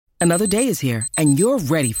Another day is here, and you're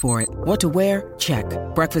ready for it. What to wear? Check.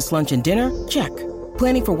 Breakfast, lunch, and dinner? Check.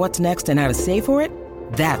 Planning for what's next and how to save for it?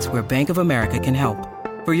 That's where Bank of America can help.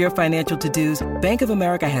 For your financial to-dos, Bank of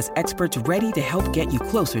America has experts ready to help get you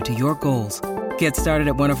closer to your goals. Get started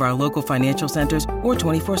at one of our local financial centers or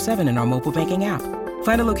 24/7 in our mobile banking app.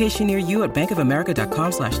 Find a location near you at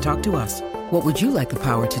bankofamerica.com/talktous. What would you like the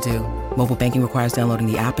power to do? Mobile banking requires downloading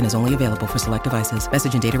the app and is only available for select devices.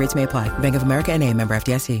 Message and data rates may apply. Bank of America N.A., member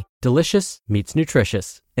FDIC. Delicious meets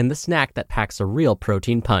nutritious in the snack that packs a real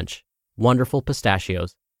protein punch. Wonderful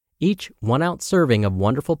Pistachios. Each 1 ounce serving of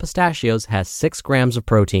Wonderful Pistachios has 6 grams of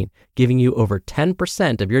protein, giving you over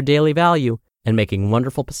 10% of your daily value and making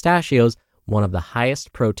Wonderful Pistachios one of the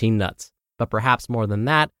highest protein nuts. But perhaps more than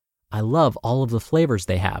that, I love all of the flavors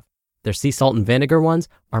they have. Their sea salt and vinegar ones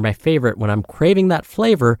are my favorite when I'm craving that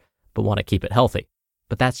flavor but want to keep it healthy.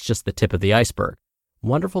 But that's just the tip of the iceberg.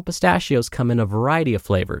 Wonderful Pistachios come in a variety of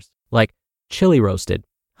flavors, like chili roasted,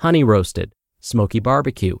 honey roasted, smoky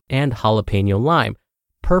barbecue, and jalapeno lime,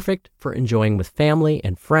 perfect for enjoying with family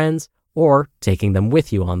and friends or taking them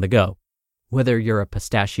with you on the go. Whether you're a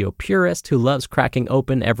pistachio purist who loves cracking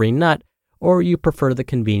open every nut, or you prefer the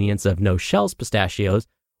convenience of no-shells pistachios,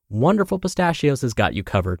 Wonderful Pistachios has got you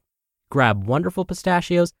covered. Grab Wonderful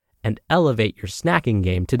Pistachios and elevate your snacking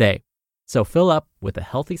game today. So fill up with a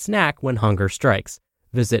healthy snack when hunger strikes.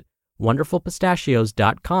 Visit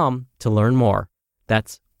wonderfulpistachios.com to learn more.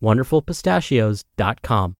 That's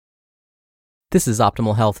wonderfulpistachios.com. This is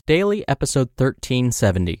Optimal Health Daily, episode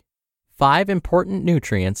 1370. 5 Important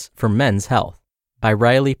Nutrients for Men's Health by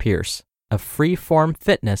Riley Pierce of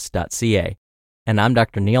freeformfitness.ca. And I'm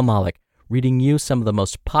Dr. Neil Malik, reading you some of the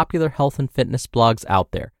most popular health and fitness blogs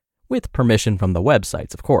out there, with permission from the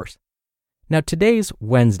websites, of course. Now, today's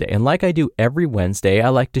Wednesday, and like I do every Wednesday, I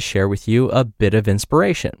like to share with you a bit of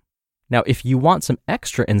inspiration. Now, if you want some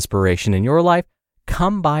extra inspiration in your life,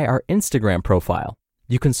 come by our Instagram profile.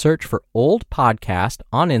 You can search for Old Podcast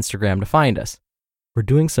on Instagram to find us. We're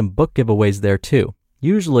doing some book giveaways there too,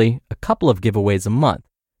 usually a couple of giveaways a month,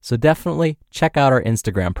 so definitely check out our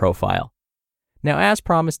Instagram profile. Now, as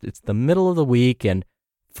promised, it's the middle of the week, and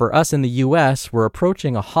for us in the US, we're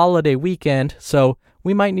approaching a holiday weekend, so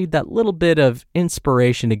we might need that little bit of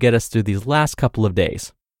inspiration to get us through these last couple of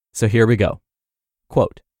days. So here we go.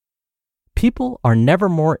 Quote, "People are never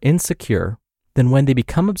more insecure than when they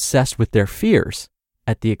become obsessed with their fears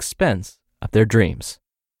at the expense of their dreams."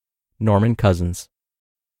 Norman Cousins.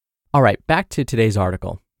 All right, back to today's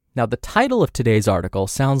article. Now, the title of today's article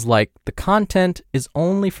sounds like the content is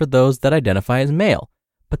only for those that identify as male,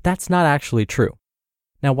 but that's not actually true.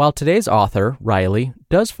 Now, while today's author, Riley,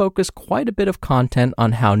 does focus quite a bit of content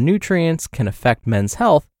on how nutrients can affect men's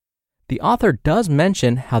health, the author does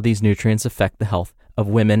mention how these nutrients affect the health of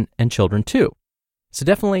women and children too. So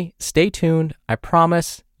definitely stay tuned. I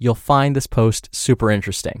promise you'll find this post super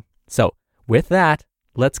interesting. So with that,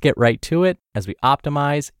 let's get right to it as we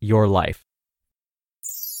optimize your life.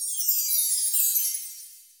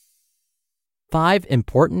 5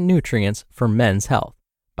 Important Nutrients for Men's Health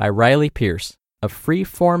by Riley Pierce of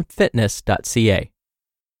freeformfitness.ca.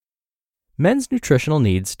 Men's nutritional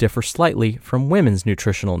needs differ slightly from women's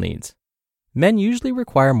nutritional needs. Men usually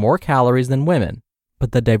require more calories than women,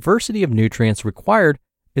 but the diversity of nutrients required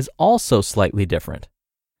is also slightly different.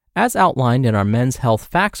 As outlined in our Men's Health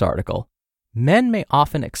Facts article, men may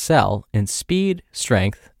often excel in speed,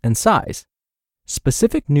 strength, and size.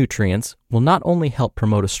 Specific nutrients will not only help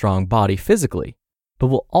promote a strong body physically, but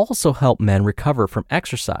will also help men recover from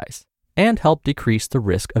exercise and help decrease the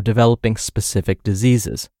risk of developing specific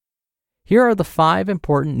diseases. Here are the 5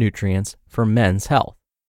 important nutrients for men's health.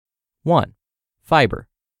 1. Fiber.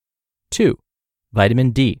 2.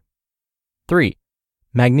 Vitamin D. 3.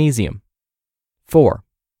 Magnesium. 4.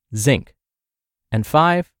 Zinc. And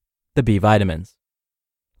 5. The B vitamins.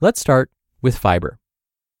 Let's start with fiber.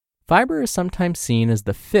 Fiber is sometimes seen as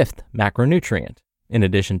the 5th macronutrient, in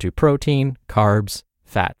addition to protein, carbs,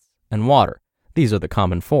 fats, and water. These are the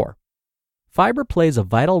common 4. Fiber plays a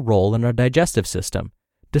vital role in our digestive system,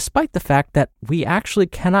 despite the fact that we actually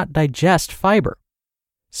cannot digest fiber.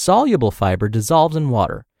 Soluble fiber dissolves in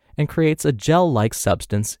water and creates a gel-like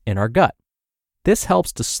substance in our gut. This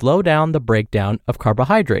helps to slow down the breakdown of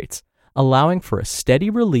carbohydrates, allowing for a steady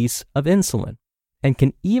release of insulin, and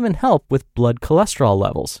can even help with blood cholesterol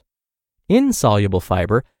levels. Insoluble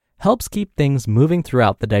fiber helps keep things moving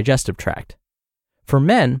throughout the digestive tract. For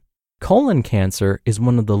men, colon cancer is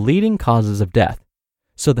one of the leading causes of death,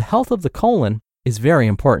 so the health of the colon is very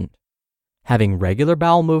important. Having regular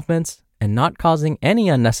bowel movements and not causing any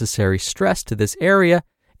unnecessary stress to this area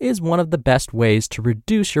is one of the best ways to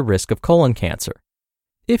reduce your risk of colon cancer.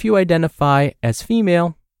 If you identify as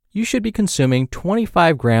female, you should be consuming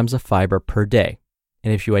 25 grams of fiber per day,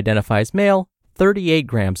 and if you identify as male, 38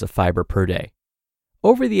 grams of fiber per day.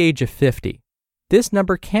 Over the age of 50, this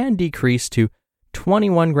number can decrease to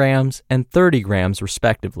 21 grams and 30 grams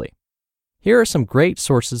respectively. Here are some great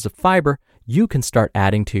sources of fiber you can start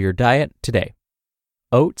adding to your diet today: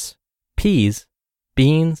 oats, peas,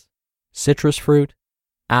 beans, citrus fruit,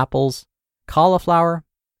 apples, cauliflower,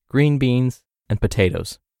 green beans, and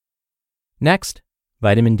potatoes. Next,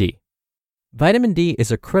 vitamin D. Vitamin D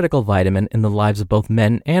is a critical vitamin in the lives of both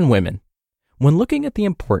men and women. When looking at the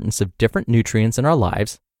importance of different nutrients in our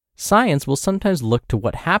lives, science will sometimes look to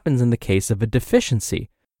what happens in the case of a deficiency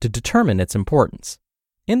to determine its importance.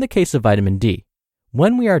 In the case of vitamin D,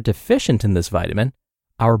 when we are deficient in this vitamin,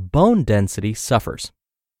 our bone density suffers.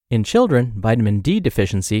 In children, vitamin D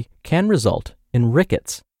deficiency can result in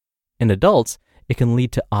rickets. In adults, it can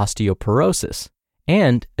lead to osteoporosis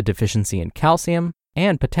and a deficiency in calcium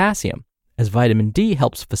and potassium, as vitamin D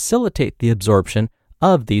helps facilitate the absorption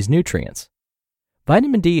of these nutrients.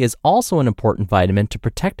 Vitamin D is also an important vitamin to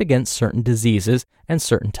protect against certain diseases and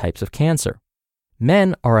certain types of cancer.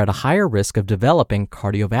 Men are at a higher risk of developing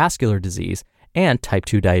cardiovascular disease and type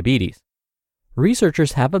 2 diabetes.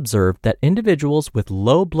 Researchers have observed that individuals with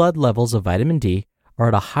low blood levels of vitamin D are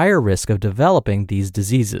at a higher risk of developing these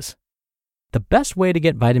diseases. The best way to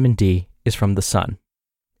get vitamin D is from the sun.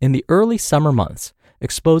 In the early summer months,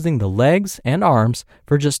 exposing the legs and arms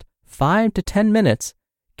for just 5 to 10 minutes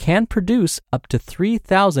can produce up to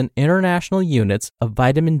 3,000 international units of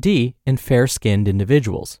vitamin D in fair-skinned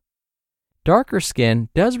individuals. Darker skin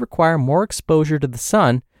does require more exposure to the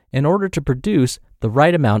sun in order to produce the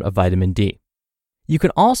right amount of vitamin D. You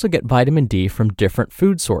can also get vitamin D from different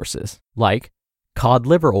food sources, like cod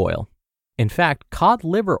liver oil. In fact, cod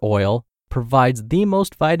liver oil provides the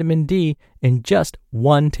most vitamin D in just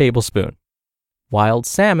 1 tablespoon. Wild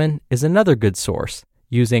salmon is another good source,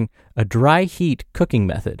 using a dry heat cooking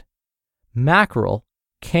method. Mackerel,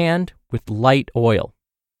 canned with light oil.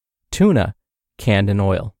 Tuna, canned in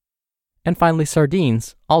oil. And finally,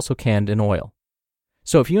 sardines, also canned in oil.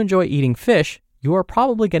 So if you enjoy eating fish, you are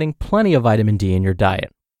probably getting plenty of vitamin D in your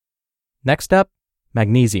diet. Next up,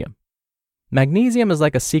 magnesium. Magnesium is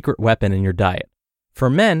like a secret weapon in your diet. For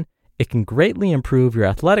men, it can greatly improve your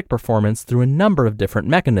athletic performance through a number of different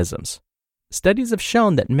mechanisms. Studies have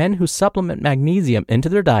shown that men who supplement magnesium into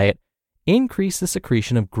their diet increase the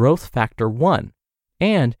secretion of growth factor 1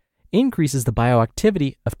 and increases the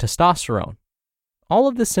bioactivity of testosterone. All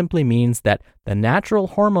of this simply means that the natural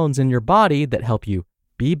hormones in your body that help you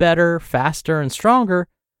be better, faster, and stronger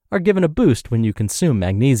are given a boost when you consume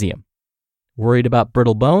magnesium. Worried about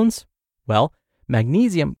brittle bones? Well,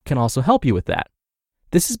 magnesium can also help you with that.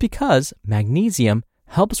 This is because magnesium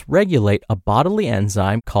helps regulate a bodily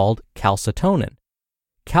enzyme called calcitonin.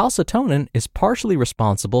 Calcitonin is partially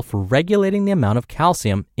responsible for regulating the amount of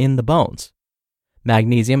calcium in the bones.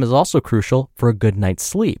 Magnesium is also crucial for a good night's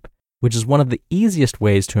sleep, which is one of the easiest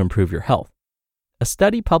ways to improve your health. A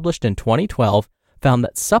study published in 2012 found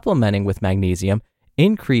that supplementing with magnesium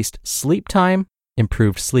increased sleep time,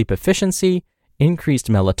 improved sleep efficiency, increased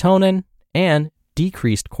melatonin, and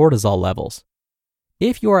decreased cortisol levels.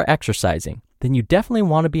 If you are exercising, then you definitely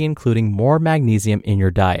want to be including more magnesium in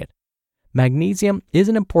your diet. Magnesium is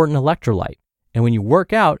an important electrolyte, and when you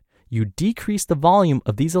work out, you decrease the volume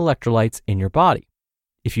of these electrolytes in your body.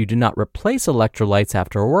 If you do not replace electrolytes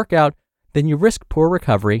after a workout, then you risk poor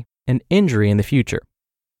recovery and injury in the future.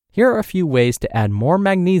 Here are a few ways to add more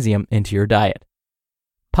magnesium into your diet: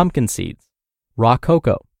 pumpkin seeds, raw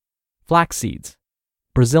cocoa, flax seeds,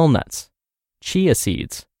 Brazil nuts, chia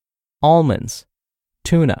seeds, almonds,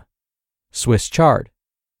 tuna, Swiss chard,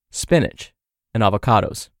 spinach, and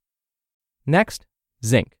avocados. Next,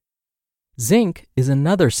 zinc. Zinc is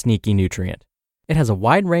another sneaky nutrient. It has a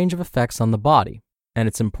wide range of effects on the body, and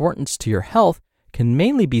its importance to your health can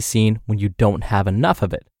mainly be seen when you don't have enough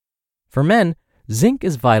of it. For men, zinc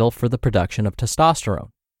is vital for the production of testosterone,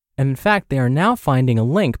 and in fact, they are now finding a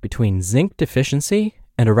link between zinc deficiency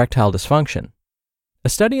and erectile dysfunction. A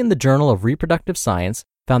study in the Journal of Reproductive Science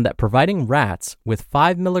found that providing rats with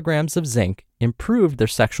 5 milligrams of zinc improved their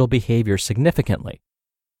sexual behavior significantly.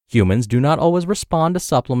 Humans do not always respond to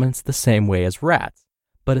supplements the same way as rats,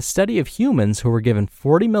 but a study of humans who were given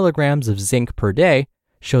 40 milligrams of zinc per day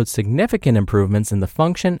showed significant improvements in the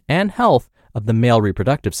function and health of the male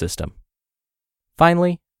reproductive system.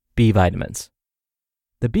 Finally, B vitamins.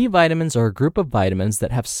 The B vitamins are a group of vitamins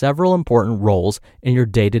that have several important roles in your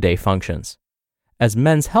day-to-day functions. As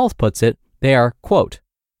Men's Health puts it, they are, quote,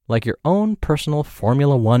 like your own personal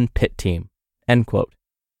Formula One pit team, end quote.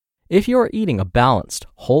 If you are eating a balanced,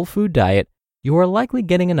 whole food diet, you are likely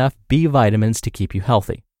getting enough B vitamins to keep you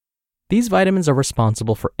healthy. These vitamins are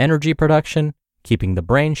responsible for energy production, keeping the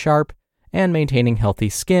brain sharp, and maintaining healthy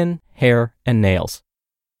skin, hair, and nails.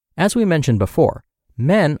 As we mentioned before,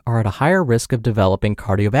 men are at a higher risk of developing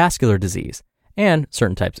cardiovascular disease and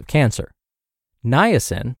certain types of cancer.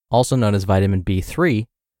 Niacin, also known as vitamin B3,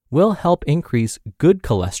 will help increase good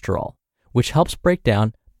cholesterol, which helps break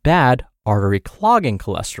down bad artery-clogging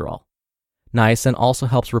cholesterol. Niacin also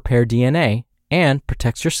helps repair DNA and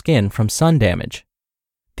protects your skin from sun damage.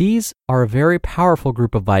 These are a very powerful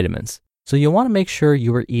group of vitamins, so you'll want to make sure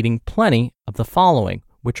you are eating plenty of the following,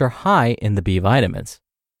 which are high in the B vitamins: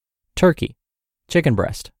 turkey, chicken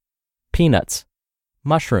breast, peanuts,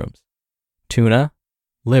 mushrooms, tuna,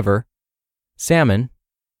 liver, salmon,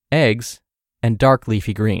 eggs, and dark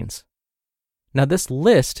leafy greens. Now, this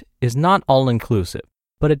list is not all-inclusive,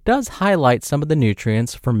 but it does highlight some of the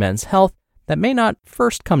nutrients for men's health that may not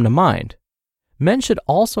first come to mind. Men should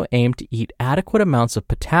also aim to eat adequate amounts of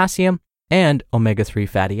potassium and omega-3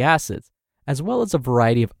 fatty acids, as well as a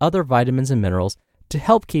variety of other vitamins and minerals to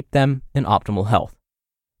help keep them in optimal health.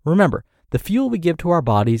 Remember, the fuel we give to our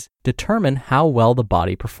bodies determine how well the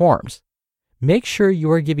body performs. Make sure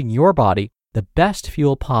you are giving your body the best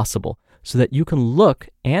fuel possible so that you can look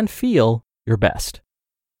and feel your best.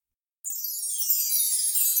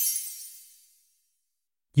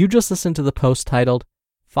 You just listened to the post titled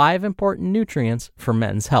 5 Important Nutrients for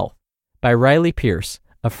Men's Health by Riley Pierce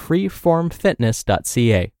of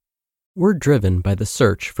freeformfitness.ca. We're driven by the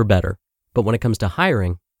search for better, but when it comes to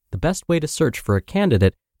hiring, the best way to search for a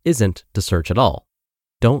candidate isn't to search at all.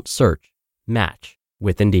 Don't search, match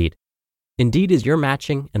with Indeed. Indeed is your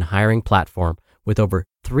matching and hiring platform with over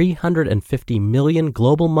 350 million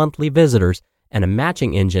global monthly visitors and a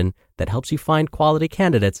matching engine that helps you find quality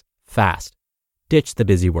candidates fast. Ditch the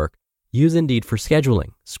busy work. Use Indeed for scheduling,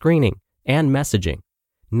 screening, and messaging.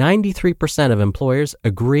 93% of employers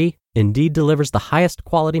agree Indeed delivers the highest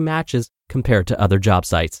quality matches compared to other job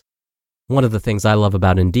sites. One of the things I love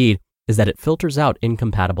about Indeed is that it filters out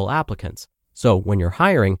incompatible applicants. So when you're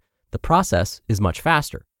hiring, the process is much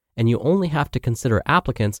faster, and you only have to consider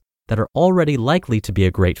applicants that are already likely to be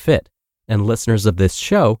a great fit. And listeners of this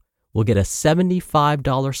show will get a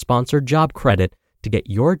 $75 sponsored job credit to get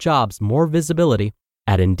your jobs more visibility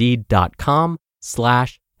at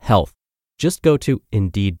Indeed.com/health. Just go to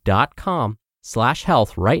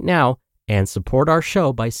Indeed.com/health right now and support our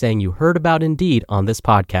show by saying you heard about Indeed on this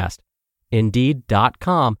podcast.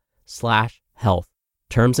 Indeed.com/health.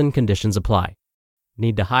 Terms and conditions apply.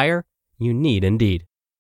 Need to hire? You need Indeed.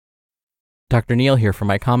 Dr. Neal here for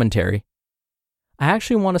my commentary. I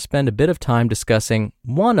actually want to spend a bit of time discussing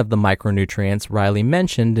one of the micronutrients Riley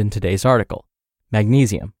mentioned in today's article,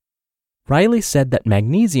 magnesium. Riley said that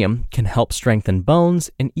magnesium can help strengthen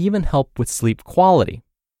bones and even help with sleep quality.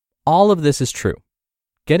 All of this is true.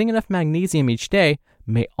 Getting enough magnesium each day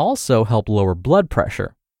may also help lower blood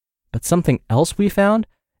pressure. But something else we found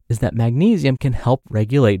is that magnesium can help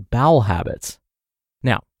regulate bowel habits.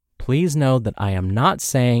 Now, please know that I am not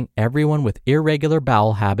saying everyone with irregular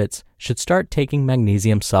bowel habits should start taking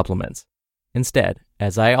magnesium supplements. Instead,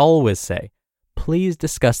 as I always say, please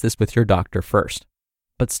discuss this with your doctor first.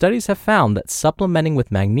 But studies have found that supplementing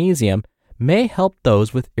with magnesium may help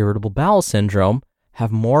those with irritable bowel syndrome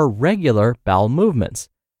have more regular bowel movements,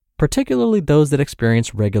 particularly those that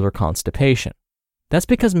experience regular constipation. That's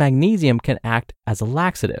because magnesium can act as a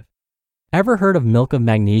laxative. Ever heard of milk of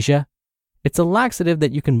magnesia? It's a laxative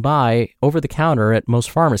that you can buy over the counter at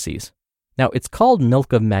most pharmacies. Now, it's called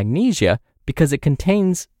milk of magnesia because it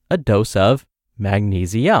contains a dose of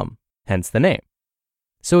magnesium, hence the name.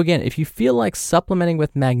 So again, if you feel like supplementing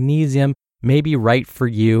with magnesium may be right for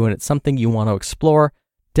you and it's something you want to explore,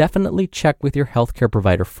 definitely check with your healthcare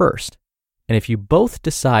provider first. And if you both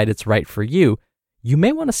decide it's right for you, you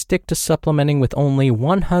may want to stick to supplementing with only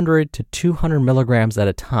 100 to 200 milligrams at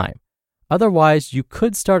a time. Otherwise, you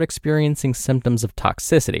could start experiencing symptoms of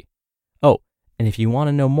toxicity. Oh, and if you want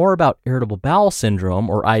to know more about irritable bowel syndrome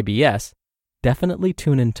or IBS, definitely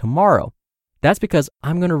tune in tomorrow. That's because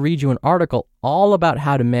I'm going to read you an article all about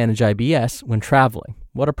how to manage IBS when traveling.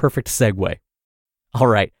 What a perfect segue. All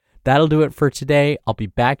right, that'll do it for today. I'll be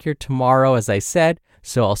back here tomorrow, as I said,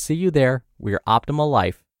 so I'll see you there where your optimal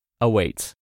life awaits.